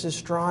Jesus is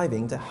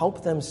striving to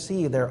help them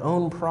see their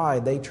own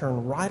pride, they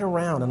turn right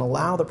around and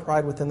allow the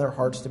pride within their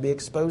hearts to be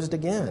exposed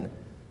again.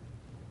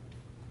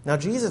 Now,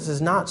 Jesus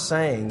is not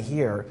saying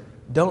here,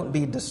 don't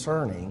be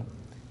discerning.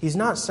 He's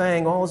not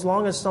saying, well, as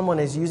long as someone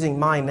is using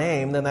my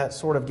name, then that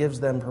sort of gives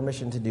them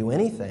permission to do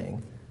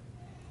anything.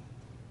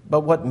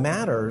 But what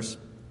matters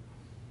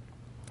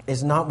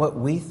is not what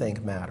we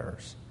think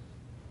matters.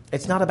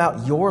 It's not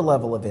about your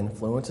level of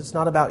influence. It's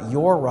not about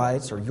your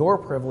rights or your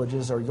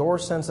privileges or your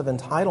sense of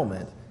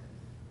entitlement.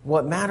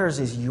 What matters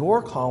is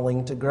your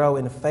calling to grow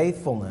in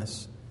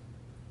faithfulness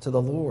to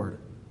the Lord.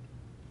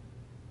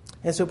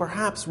 And so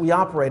perhaps we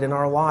operate in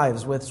our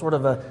lives with sort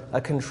of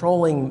a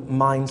controlling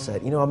mindset,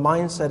 a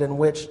mindset in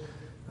which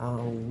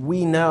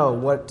we know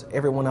what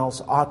everyone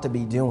else ought to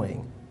be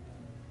doing.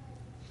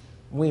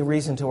 We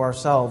reason to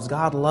ourselves,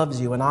 God loves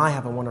you and I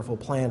have a wonderful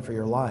plan for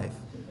your life.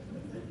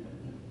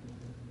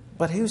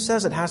 But who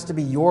says it has to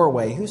be your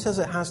way? Who says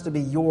it has to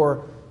be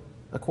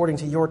according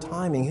to your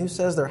timing? Who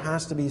says there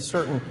has to be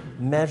certain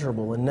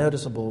measurable and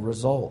noticeable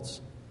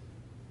results?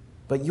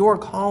 But your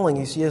calling,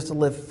 you see, is to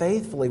live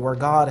faithfully where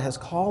God has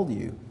called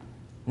you,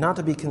 not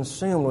to be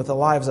consumed with the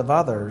lives of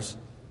others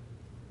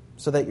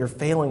so that you're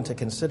failing to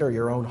consider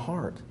your own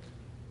heart.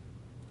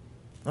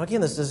 Now,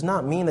 again, this does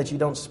not mean that you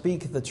don't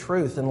speak the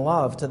truth in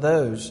love to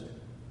those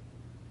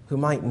who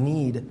might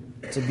need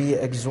to be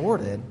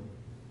exhorted,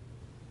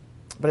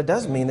 but it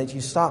does mean that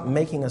you stop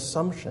making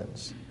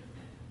assumptions.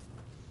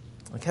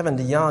 Kevin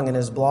DeYoung, in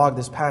his blog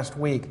this past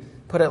week,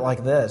 put it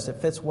like this. It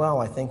fits well,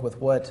 I think,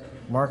 with what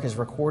Mark is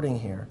recording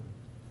here.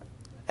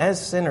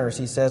 As sinners,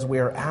 he says, we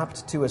are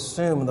apt to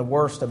assume the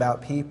worst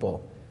about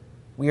people.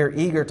 We are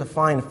eager to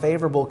find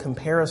favorable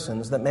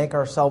comparisons that make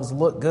ourselves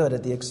look good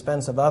at the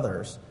expense of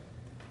others.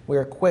 We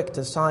are quick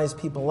to size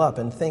people up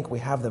and think we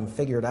have them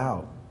figured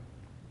out.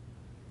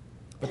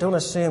 But don't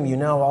assume you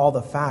know all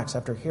the facts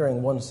after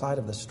hearing one side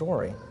of the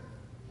story.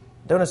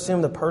 Don't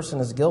assume the person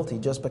is guilty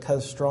just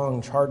because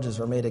strong charges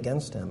are made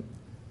against him.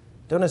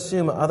 Don't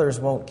assume others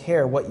won't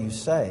care what you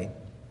say.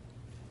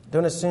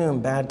 Don't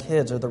assume bad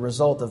kids are the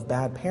result of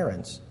bad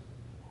parents.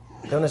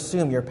 Don't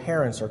assume your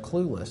parents are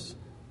clueless.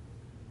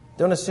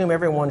 Don't assume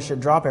everyone should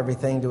drop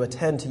everything to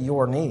attend to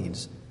your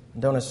needs.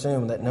 Don't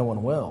assume that no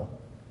one will.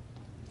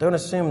 Don't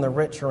assume the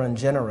rich are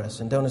ungenerous,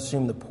 and don't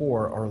assume the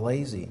poor are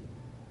lazy.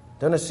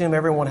 Don't assume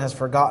everyone has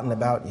forgotten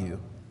about you.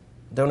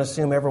 Don't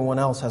assume everyone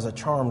else has a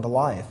charmed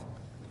life.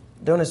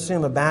 Don't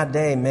assume a bad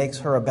day makes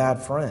her a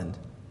bad friend.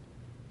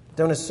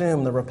 Don't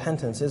assume the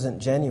repentance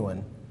isn't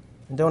genuine.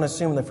 And don't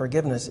assume the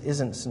forgiveness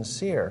isn't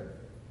sincere.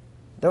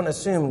 Don't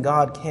assume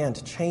God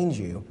can't change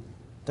you.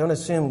 Don't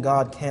assume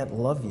God can't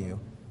love you.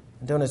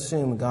 And don't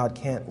assume God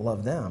can't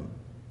love them.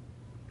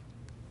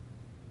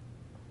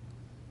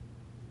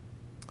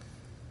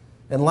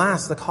 And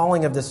last, the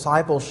calling of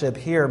discipleship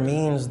here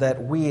means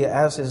that we,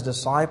 as his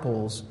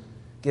disciples,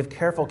 give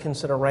careful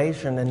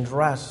consideration and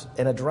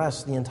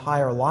address the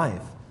entire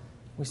life.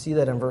 We see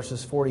that in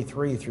verses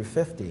 43 through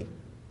 50. And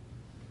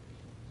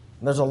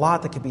there's a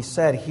lot that could be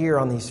said here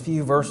on these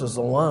few verses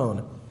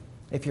alone.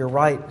 If your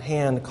right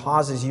hand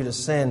causes you to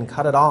sin,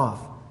 cut it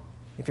off.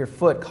 If your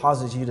foot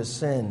causes you to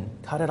sin,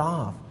 cut it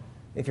off.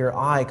 If your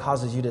eye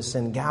causes you to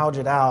sin, gouge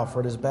it out,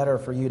 for it is better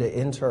for you to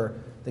enter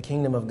the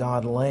kingdom of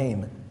God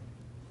lame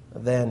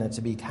than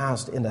to be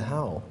cast into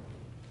hell.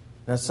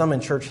 Now, some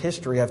in church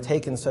history have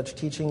taken such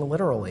teaching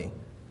literally.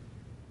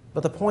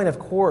 But the point, of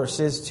course,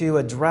 is to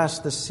address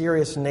the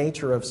serious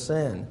nature of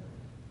sin,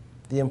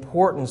 the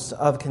importance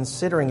of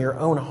considering your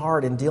own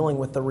heart in dealing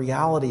with the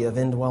reality of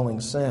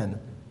indwelling sin.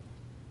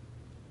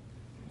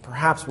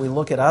 Perhaps we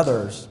look at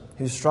others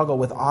who struggle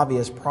with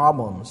obvious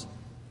problems,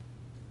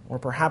 or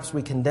perhaps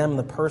we condemn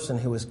the person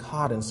who is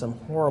caught in some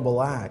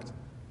horrible act.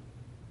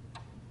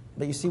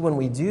 But you see, when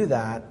we do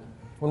that,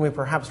 when we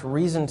perhaps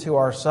reason to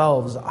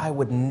ourselves, I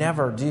would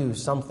never do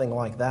something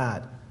like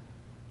that,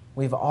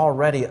 we've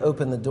already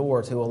opened the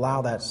door to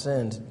allow that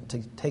sin to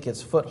take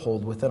its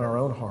foothold within our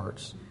own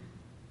hearts.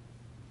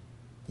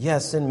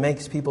 Yes, sin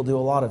makes people do a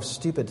lot of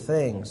stupid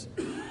things,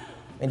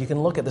 and you can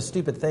look at the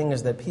stupid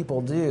things that people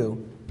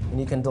do, and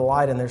you can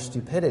delight in their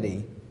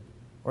stupidity,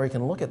 or you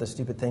can look at the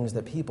stupid things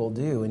that people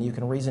do, and you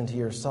can reason to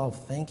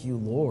yourself, thank you,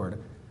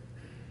 Lord,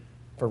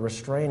 for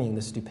restraining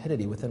the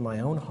stupidity within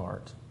my own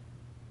heart.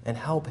 And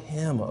help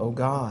him, O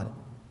God.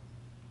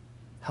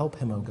 Help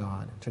him, O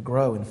God, to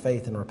grow in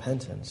faith and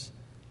repentance.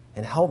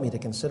 And help me to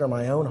consider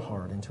my own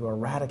heart and to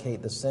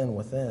eradicate the sin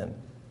within.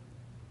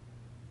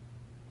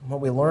 What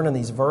we learn in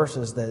these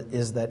verses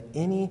is that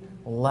any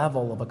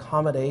level of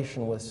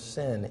accommodation with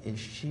sin is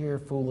sheer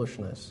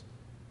foolishness.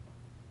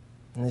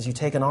 And as you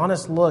take an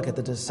honest look at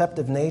the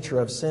deceptive nature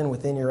of sin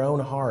within your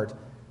own heart,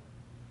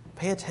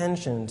 pay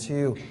attention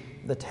to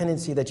the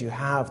tendency that you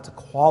have to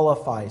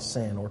qualify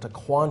sin or to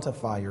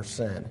quantify your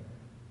sin.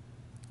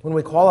 When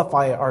we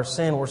qualify our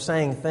sin, we're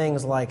saying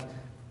things like,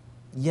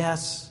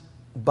 yes,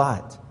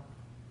 but.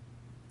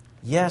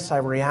 Yes, I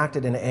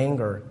reacted in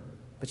anger,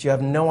 but you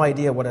have no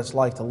idea what it's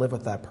like to live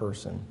with that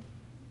person.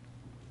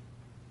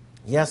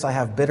 Yes, I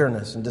have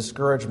bitterness and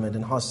discouragement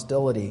and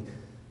hostility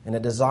and a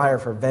desire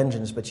for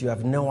vengeance, but you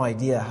have no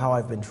idea how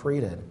I've been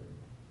treated.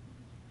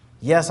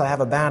 Yes, I have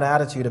a bad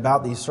attitude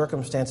about these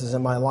circumstances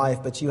in my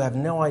life, but you have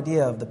no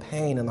idea of the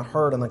pain and the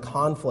hurt and the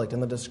conflict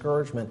and the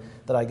discouragement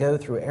that I go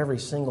through every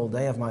single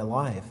day of my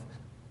life.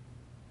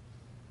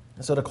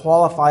 And so to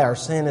qualify our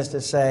sin is to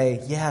say,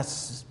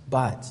 yes,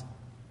 but.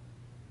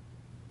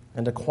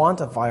 And to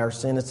quantify our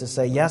sin is to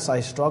say, yes, I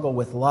struggle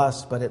with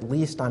lust, but at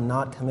least I'm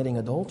not committing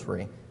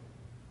adultery.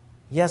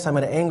 Yes, I'm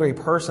an angry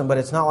person, but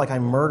it's not like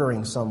I'm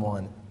murdering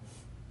someone.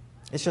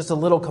 It's just a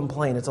little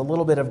complaint. It's a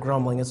little bit of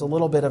grumbling. It's a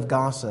little bit of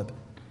gossip.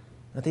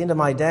 At the end of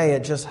my day,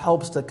 it just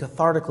helps to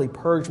cathartically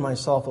purge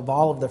myself of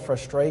all of the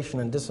frustration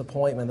and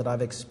disappointment that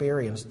I've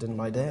experienced in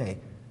my day.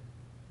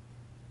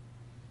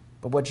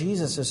 But what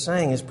Jesus is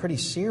saying is pretty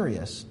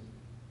serious.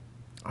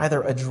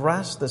 Either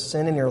address the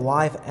sin in your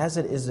life as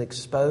it is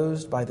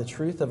exposed by the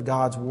truth of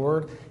God's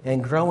Word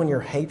and grow in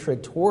your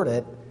hatred toward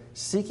it,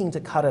 seeking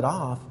to cut it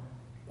off,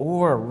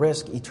 or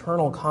risk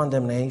eternal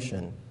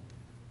condemnation.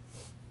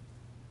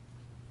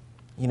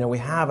 You know, we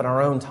have in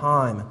our own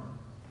time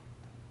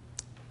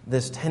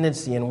this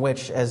tendency in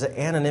which, as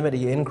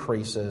anonymity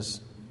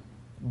increases,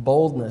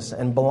 boldness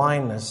and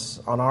blindness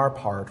on our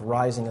part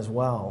rising as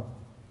well.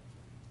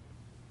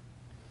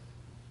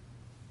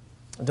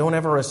 Don't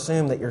ever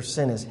assume that your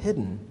sin is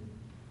hidden.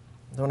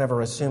 Don't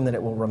ever assume that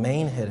it will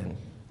remain hidden.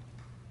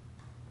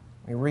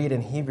 We read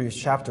in Hebrews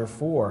chapter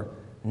 4,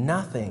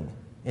 nothing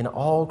in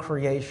all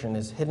creation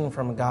is hidden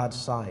from God's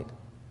sight.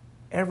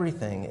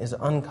 Everything is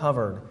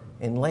uncovered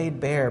and laid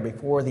bare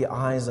before the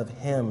eyes of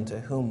Him to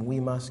whom we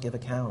must give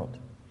account.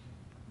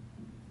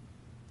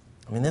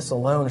 I mean, this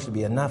alone should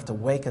be enough to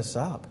wake us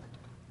up.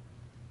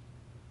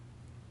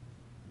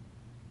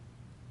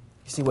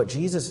 You see, what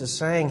Jesus is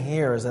saying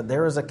here is that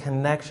there is a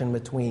connection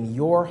between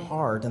your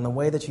heart and the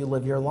way that you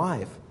live your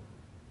life.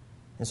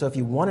 And so if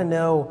you want to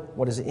know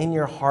what is in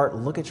your heart,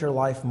 look at your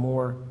life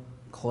more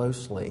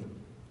closely.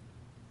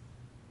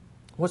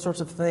 What sorts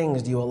of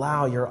things do you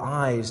allow your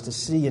eyes to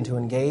see and to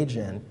engage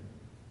in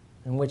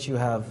which you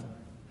have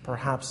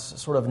perhaps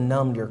sort of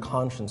numbed your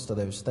conscience to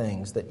those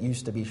things that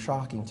used to be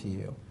shocking to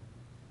you?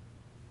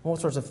 What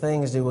sorts of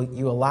things do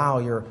you allow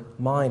your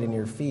mind and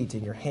your feet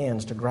and your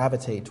hands to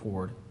gravitate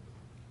toward?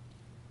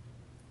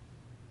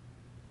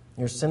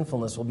 Your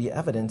sinfulness will be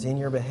evident in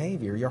your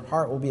behavior. Your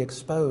heart will be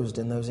exposed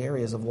in those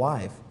areas of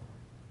life.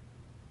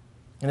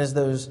 And as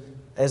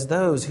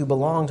those who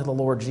belong to the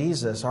Lord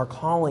Jesus, our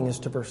calling is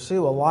to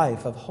pursue a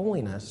life of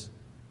holiness,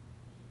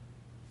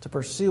 to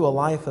pursue a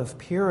life of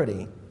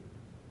purity.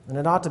 And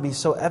it ought to be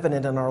so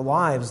evident in our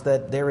lives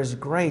that there is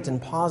great and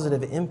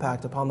positive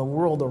impact upon the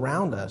world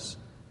around us.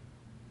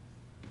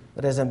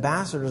 That as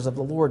ambassadors of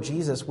the Lord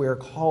Jesus, we are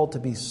called to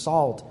be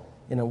salt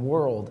in a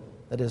world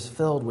that is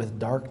filled with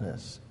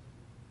darkness.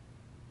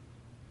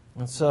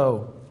 And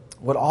so,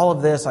 what all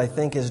of this, I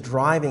think, is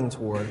driving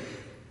toward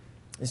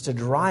is to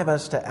drive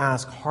us to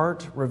ask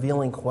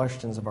heart-revealing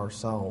questions of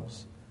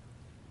ourselves.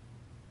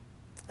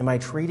 Am I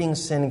treating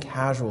sin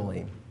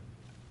casually?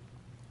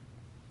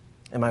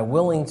 Am I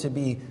willing to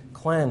be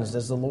cleansed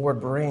as the Lord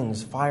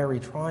brings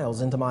fiery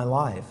trials into my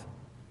life?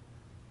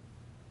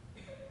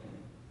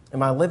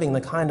 Am I living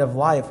the kind of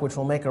life which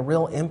will make a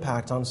real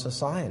impact on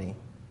society?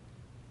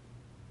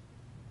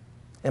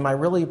 Am I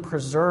really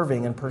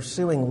preserving and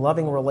pursuing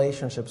loving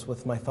relationships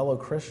with my fellow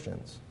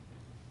Christians?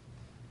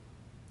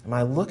 Am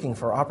I looking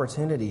for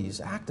opportunities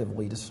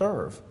actively to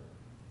serve?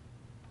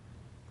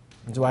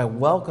 Do I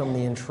welcome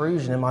the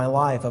intrusion in my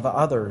life of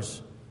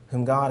others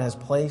whom God has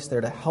placed there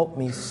to help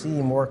me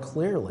see more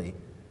clearly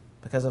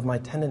because of my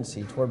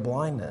tendency toward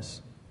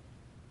blindness?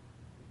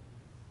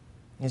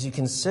 As you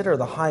consider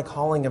the high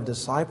calling of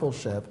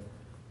discipleship,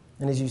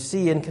 and as you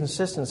see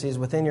inconsistencies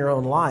within your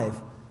own life,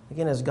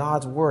 again, as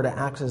God's Word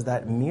acts as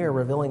that mirror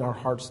revealing our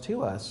hearts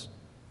to us,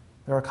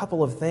 there are a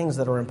couple of things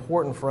that are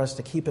important for us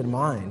to keep in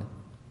mind.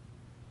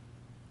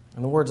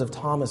 In the words of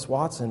Thomas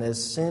Watson,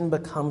 as sin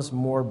becomes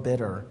more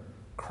bitter,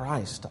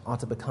 Christ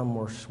ought to become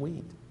more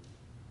sweet.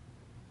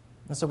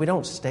 And so we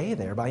don't stay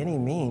there by any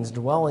means.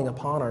 Dwelling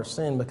upon our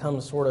sin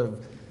becoming sort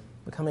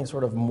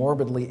of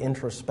morbidly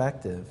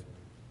introspective,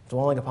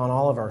 dwelling upon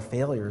all of our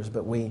failures,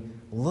 but we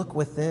look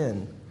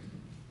within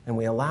and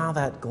we allow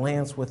that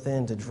glance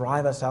within to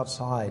drive us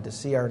outside to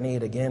see our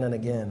need again and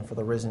again for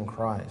the risen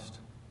Christ.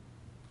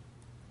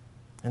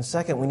 And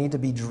second, we need to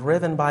be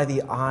driven by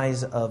the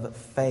eyes of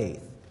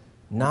faith,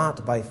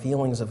 not by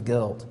feelings of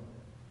guilt.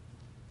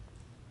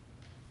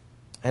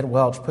 Ed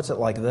Welch puts it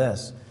like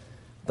this: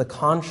 the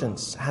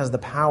conscience has the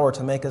power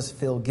to make us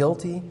feel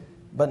guilty,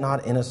 but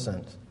not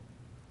innocent.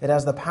 It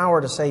has the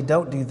power to say,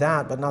 don't do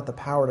that, but not the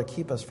power to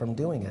keep us from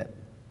doing it.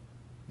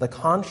 The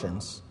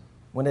conscience,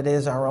 when it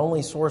is our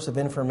only source of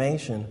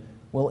information,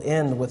 will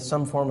end with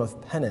some form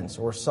of penance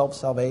or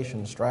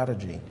self-salvation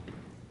strategy.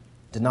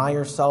 Deny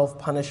yourself,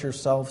 punish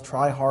yourself,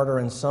 try harder,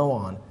 and so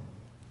on.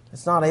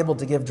 It's not able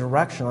to give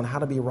direction on how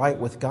to be right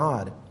with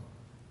God.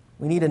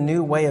 We need a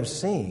new way of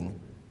seeing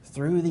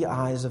through the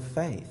eyes of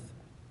faith.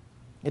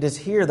 It is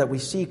here that we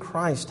see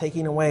Christ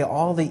taking away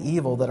all the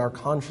evil that our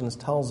conscience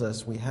tells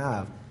us we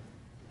have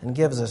and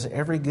gives us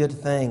every good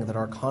thing that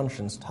our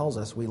conscience tells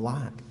us we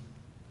lack.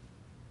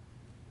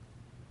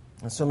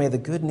 And so may the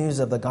good news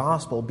of the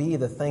gospel be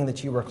the thing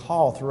that you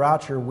recall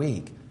throughout your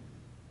week.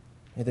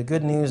 May the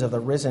good news of the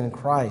risen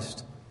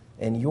Christ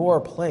and your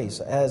place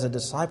as a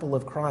disciple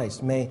of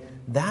Christ, may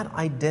that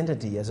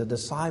identity as a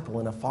disciple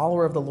and a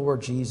follower of the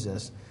Lord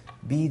Jesus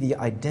be the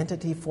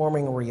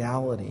identity-forming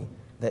reality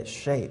that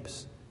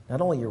shapes not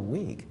only your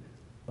week,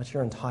 but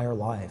your entire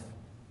life.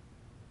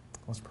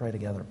 Let's pray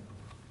together.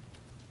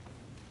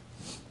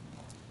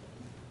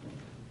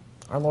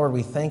 Our Lord,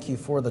 we thank you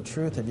for the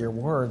truth of your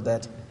word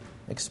that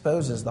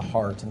exposes the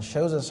heart and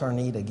shows us our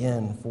need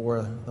again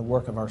for the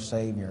work of our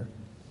Savior.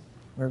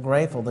 We're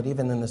grateful that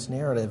even in this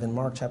narrative in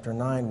Mark chapter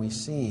 9, we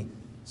see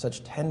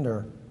such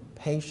tender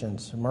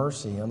patience,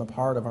 mercy on the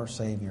part of our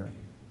Savior.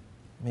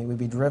 May we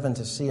be driven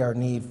to see our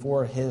need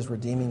for his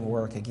redeeming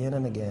work again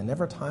and again,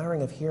 never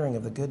tiring of hearing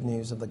of the good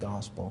news of the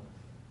gospel.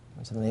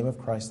 It's in the name of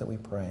Christ that we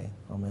pray.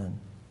 Amen.